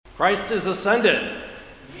Christ is ascended.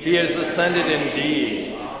 He is ascended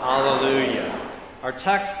indeed. Hallelujah. Our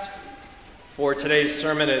text for today's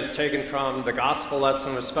sermon is taken from the gospel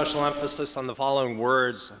lesson with special emphasis on the following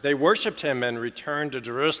words. They worshiped him and returned to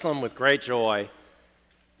Jerusalem with great joy,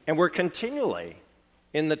 and were continually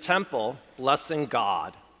in the temple blessing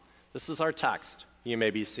God. This is our text. You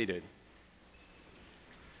may be seated.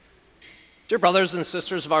 Dear brothers and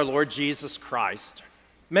sisters of our Lord Jesus Christ,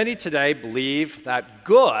 many today believe that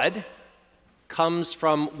good comes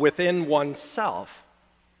from within oneself,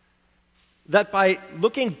 that by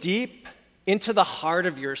looking deep into the heart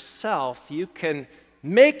of yourself, you can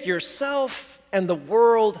make yourself and the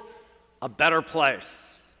world a better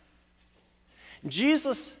place.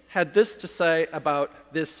 Jesus had this to say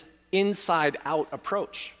about this inside-out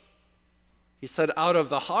approach. He said, out of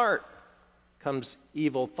the heart comes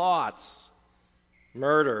evil thoughts,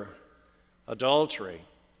 murder, adultery,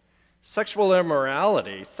 sexual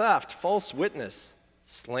immorality, theft, false witness,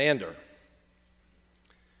 slander.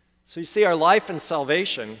 So you see, our life and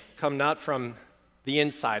salvation come not from the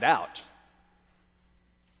inside out,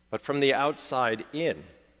 but from the outside in,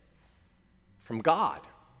 from God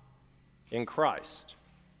in Christ.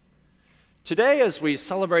 Today, as we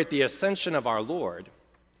celebrate the ascension of our Lord,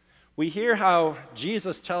 we hear how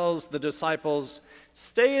Jesus tells the disciples,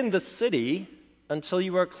 "Stay in the city until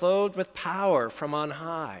you are clothed with power from on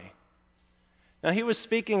high." Now, he was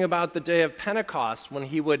speaking about the day of Pentecost when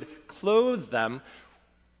he would clothe them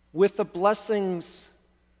with the blessings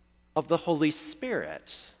of the Holy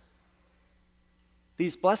Spirit.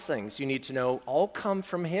 These blessings, you need to know, all come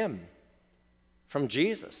from him, from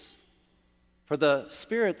Jesus. For the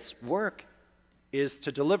Spirit's work is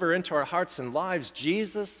to deliver into our hearts and lives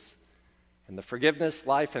Jesus and the forgiveness,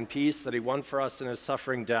 life, and peace that he won for us in his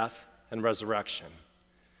suffering, death, and resurrection.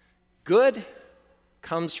 Good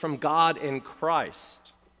comes from God in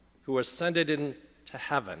Christ, who ascended into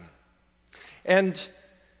heaven. And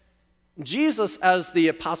Jesus, as the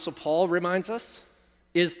Apostle Paul reminds us,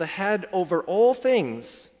 is the head over all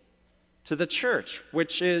things to the church,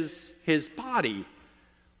 which is his body,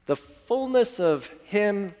 the fullness of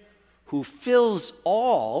him who fills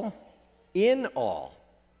all in all.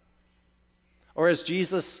 Or as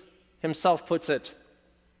Jesus himself puts it,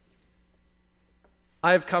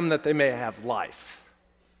 I have come that they may have life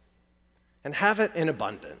and have it in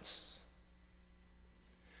abundance.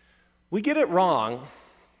 We get it wrong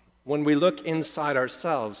when we look inside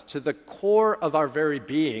ourselves to the core of our very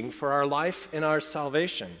being for our life and our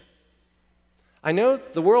salvation. I know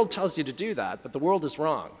the world tells you to do that, but the world is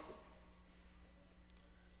wrong.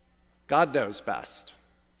 God knows best.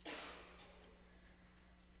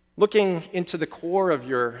 Looking into the core of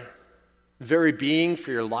your very being for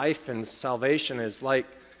your life and salvation is like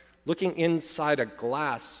looking inside a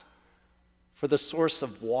glass for the source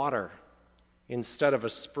of water instead of a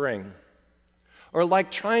spring, or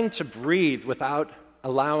like trying to breathe without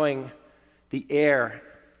allowing the air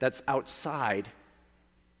that's outside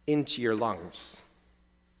into your lungs.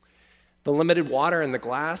 The limited water in the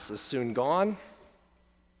glass is soon gone,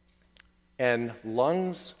 and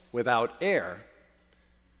lungs without air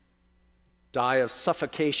die of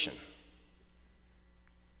suffocation.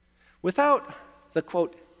 Without the,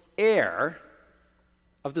 quote, air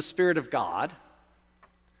of the Spirit of God,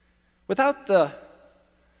 without the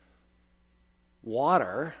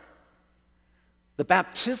water, the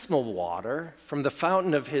baptismal water from the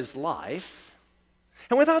fountain of his life,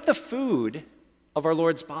 and without the food of our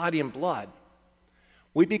Lord's body and blood,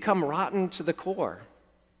 we become rotten to the core,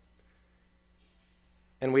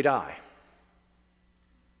 and we die.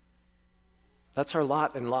 That's our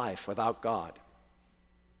lot in life without God.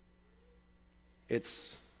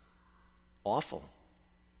 It's awful.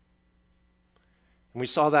 And we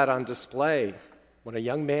saw that on display when a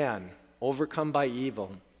young man, overcome by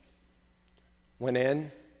evil, went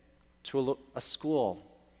in to a school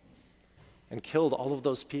and killed all of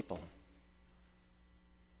those people.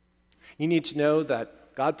 You need to know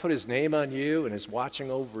that God put his name on you and is watching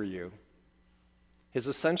over you. His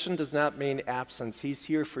ascension does not mean absence. He's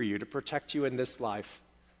here for you to protect you in this life,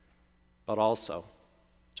 but also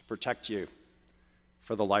to protect you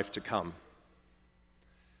for the life to come.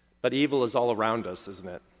 But evil is all around us, isn't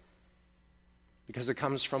it? Because it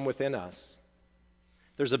comes from within us.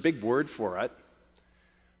 There's a big word for it.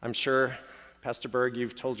 I'm sure, Pastor Berg,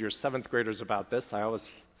 you've told your seventh graders about this. I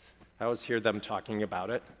always hear them talking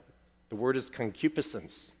about it. The word is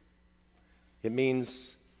concupiscence. It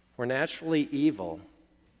means we're naturally evil,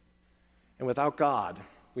 and without God,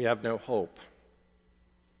 we have no hope.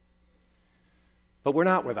 But we're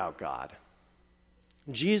not without God.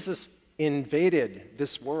 Jesus invaded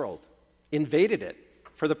this world, invaded it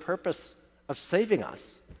for the purpose of saving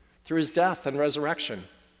us through his death and resurrection.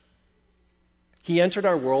 He entered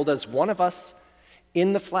our world as one of us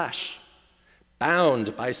in the flesh,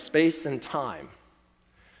 bound by space and time.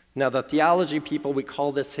 Now, the theology people, we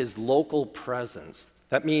call this his local presence.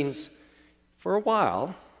 That means, for a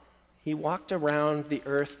while, he walked around the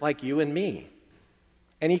earth like you and me,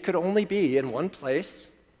 and he could only be in one place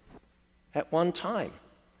at one time,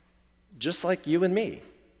 just like you and me.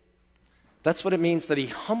 That's what it means that he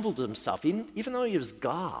humbled himself. Even though he was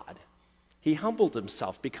God, he humbled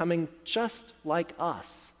himself, becoming just like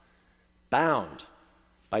us, bound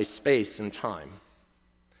by space and time.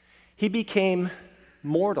 He became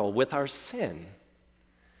mortal with our sin,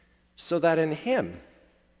 so that in him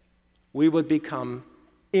we would become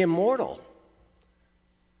immortal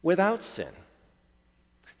without sin.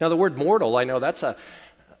 Now, the word mortal, I know that's a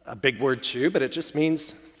big word too, but it just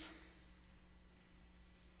means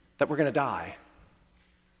that we're going to die.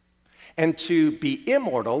 And to be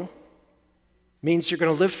immortal means you're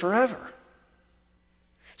going to live forever.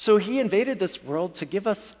 So he invaded this world to give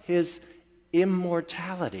us his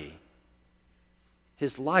immortality,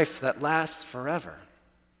 his life that lasts forever.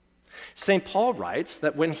 St. Paul writes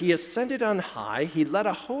that when he ascended on high, he led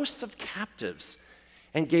a host of captives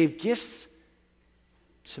and gave gifts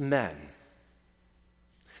to men.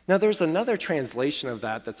 Now, there's another translation of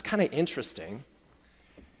that that's kind of interesting.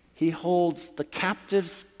 He holds the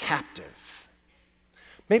captives captive.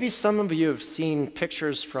 Maybe some of you have seen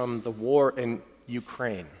pictures from the war in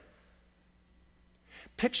Ukraine.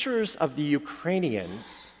 Pictures of the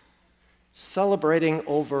Ukrainians celebrating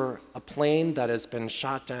over a plane that has been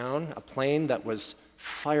shot down, a plane that was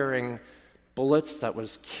firing bullets, that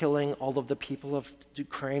was killing all of the people of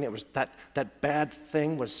Ukraine. It was that bad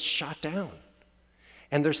thing was shot down.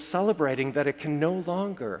 And they're celebrating that it can no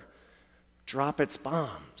longer drop its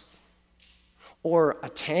bombs. Or a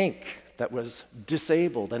tank that was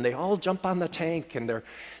disabled, and they all jump on the tank, and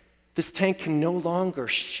this tank can no longer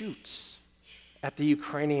shoot at the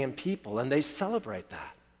Ukrainian people, and they celebrate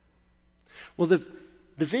that. Well, the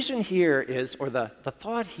vision here is, or the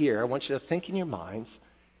thought here, I want you to think in your minds,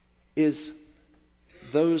 is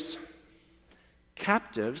those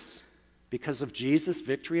captives, because of Jesus'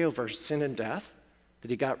 victory over sin and death, that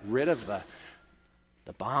he got rid of the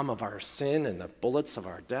bomb of our sin and the bullets of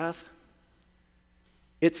our death.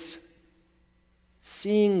 It's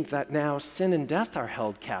seeing that now sin and death are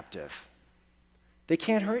held captive. They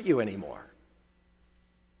can't hurt you anymore.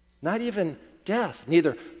 Not even death,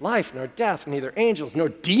 neither life nor death, neither angels nor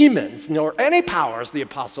demons, nor any powers, the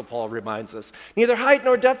Apostle Paul reminds us. Neither height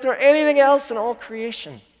nor depth nor anything else in all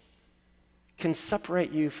creation can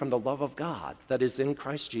separate you from the love of God that is in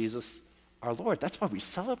Christ Jesus our Lord. That's why we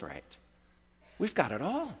celebrate. We've got it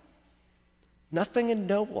all. Nothing and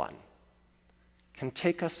no one can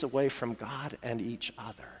take us away from God and each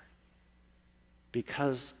other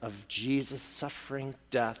because of Jesus' suffering,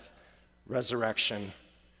 death, resurrection,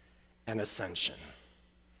 and ascension.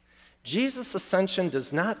 Jesus' ascension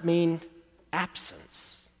does not mean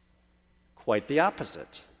absence. Quite the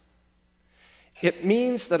opposite. It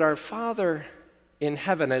means that our Father in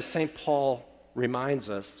heaven, as St. Paul reminds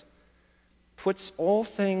us, puts all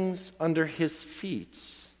things under his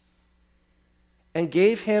feet and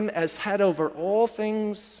gave him as head over all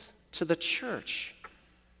things to the church,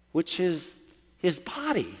 which is his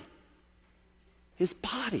body. His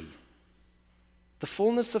body. The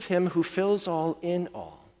fullness of him who fills all in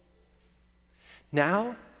all.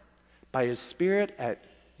 Now, by his Spirit at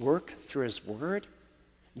work through his word,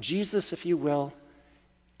 Jesus, if you will,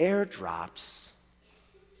 airdrops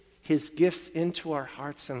his gifts into our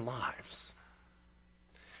hearts and lives.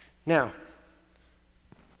 Now,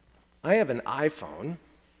 I have an iPhone,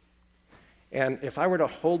 and if I were to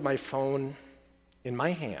hold my phone in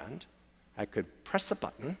my hand, I could press a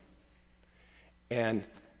button, and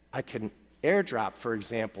I can airdrop, for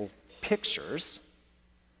example, pictures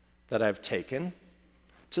that I've taken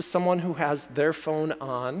to someone who has their phone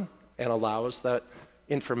on and allows that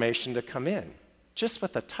information to come in, just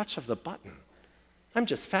with the touch of the button. I'm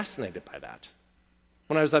just fascinated by that.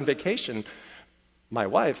 When I was on vacation, my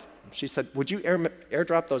wife, she said, would you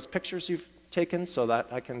airdrop those pictures you've taken so that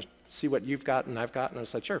I can see what you've got and I've got? And I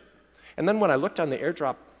said, sure. And then when I looked on the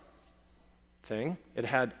airdrop thing, it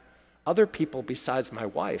had other people besides my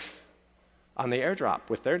wife on the airdrop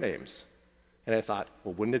with their names. And I thought,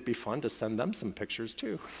 well, wouldn't it be fun to send them some pictures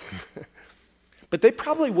too? But they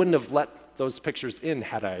probably wouldn't have let those pictures in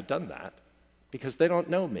had I done that, because they don't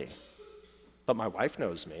know me. But my wife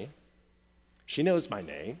knows me. She knows my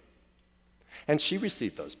name. And she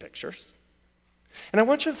received those pictures. And I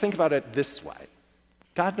want you to think about it this way.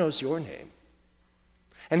 God knows your name.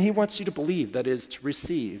 And he wants you to believe, that is, to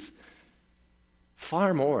receive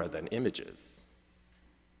far more than images,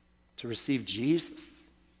 to receive Jesus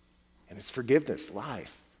and his forgiveness,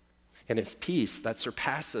 life, and his peace that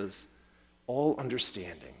surpasses all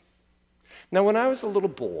understanding. Now, when I was a little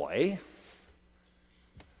boy,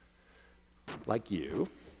 like you,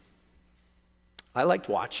 I liked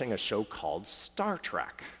watching a show called Star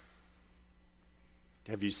Trek.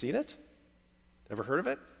 Have you seen it? Ever heard of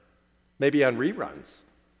it? Maybe on reruns.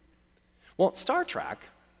 Well, Star Trek,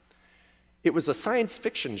 it was a science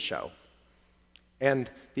fiction show. And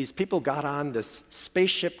these people got on this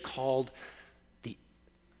spaceship called the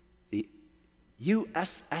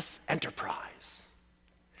USS Enterprise.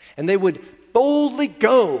 And they would boldly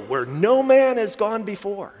go where no man has gone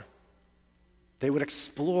before. They would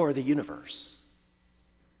explore the universe.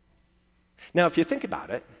 Now, if you think about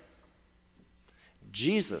it,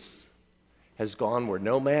 Jesus has gone where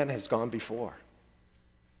no man has gone before,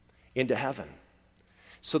 into heaven,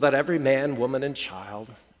 so that every man, woman, and child,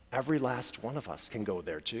 every last one of us can go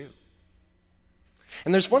there too.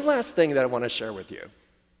 And there's one last thing that I want to share with you.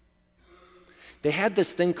 They had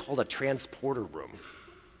this thing called a transporter room.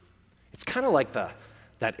 It's kind of like that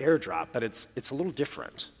airdrop, but it's a little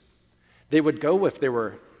different. They would go if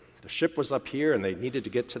the ship was up here and they needed to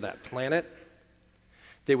get to that planet.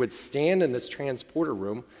 They would stand in this transporter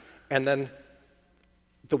room, and then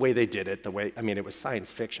the way they did it, it was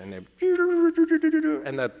science fiction. And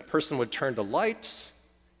the person would turn to light,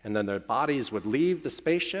 and then their bodies would leave the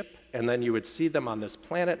spaceship, and then you would see them on this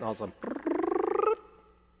planet, and all of a sudden,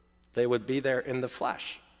 they would be there in the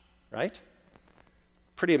flesh, right?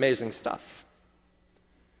 Pretty amazing stuff.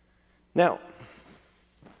 Now,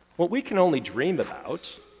 what we can only dream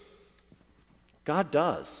about, God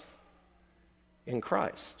does in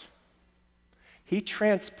Christ. He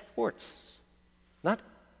transports, not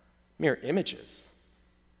mere images,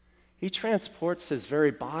 he transports his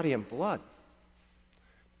very body and blood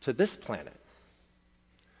to this planet,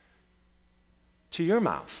 to your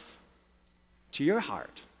mouth, to your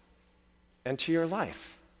heart, and to your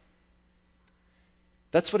life.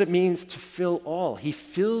 That's what it means to fill all. He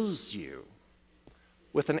fills you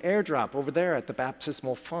with an airdrop over there at the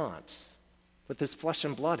baptismal font, with his flesh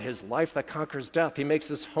and blood, his life that conquers death. He makes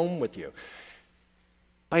his home with you.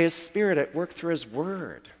 By his Spirit at work through his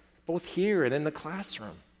word, both here and in the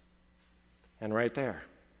classroom, and right there,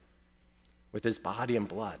 with his body and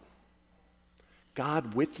blood.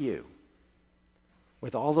 God with you,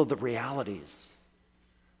 with all of the realities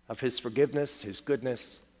of his forgiveness, his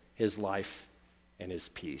goodness, his life, and his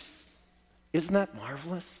peace. Isn't that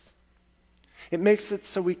marvelous? It makes it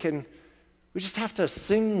so we just have to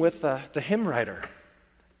sing with the hymn writer.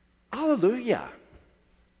 Hallelujah.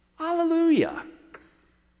 Hallelujah.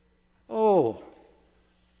 Oh,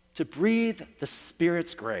 to breathe the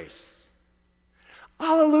Spirit's grace.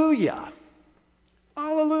 Hallelujah.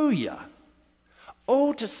 Hallelujah.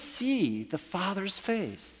 Oh, to see the Father's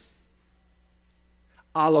face.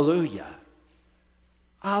 Hallelujah.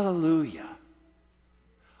 Hallelujah.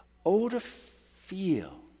 Oh, to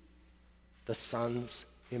feel the Son's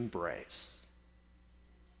embrace.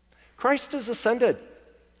 Christ is ascended.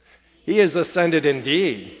 He is ascended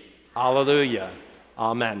indeed. Hallelujah.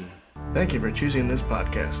 Amen. Thank you for choosing this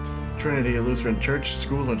podcast. Trinity Lutheran Church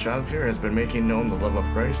School and Childcare has been making known the love of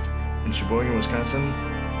Christ in Sheboygan, Wisconsin,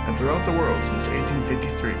 and throughout the world since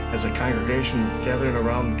 1853, as a congregation gathering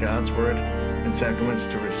around God's Word and sacraments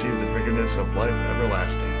to receive the forgiveness of life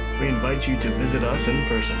everlasting. We invite you to visit us in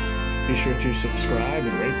person. Be sure to subscribe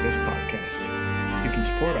and rate this podcast. You can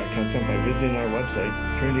support our content by visiting our website,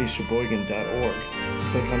 trinityssheboygan.org.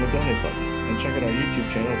 Click on the donate button and check out our YouTube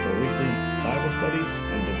channel for weekly Bible studies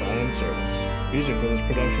and divine service. Music for this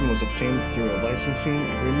production was obtained through a licensing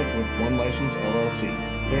agreement with One License LLC.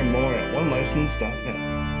 Learn more at onelicense.net.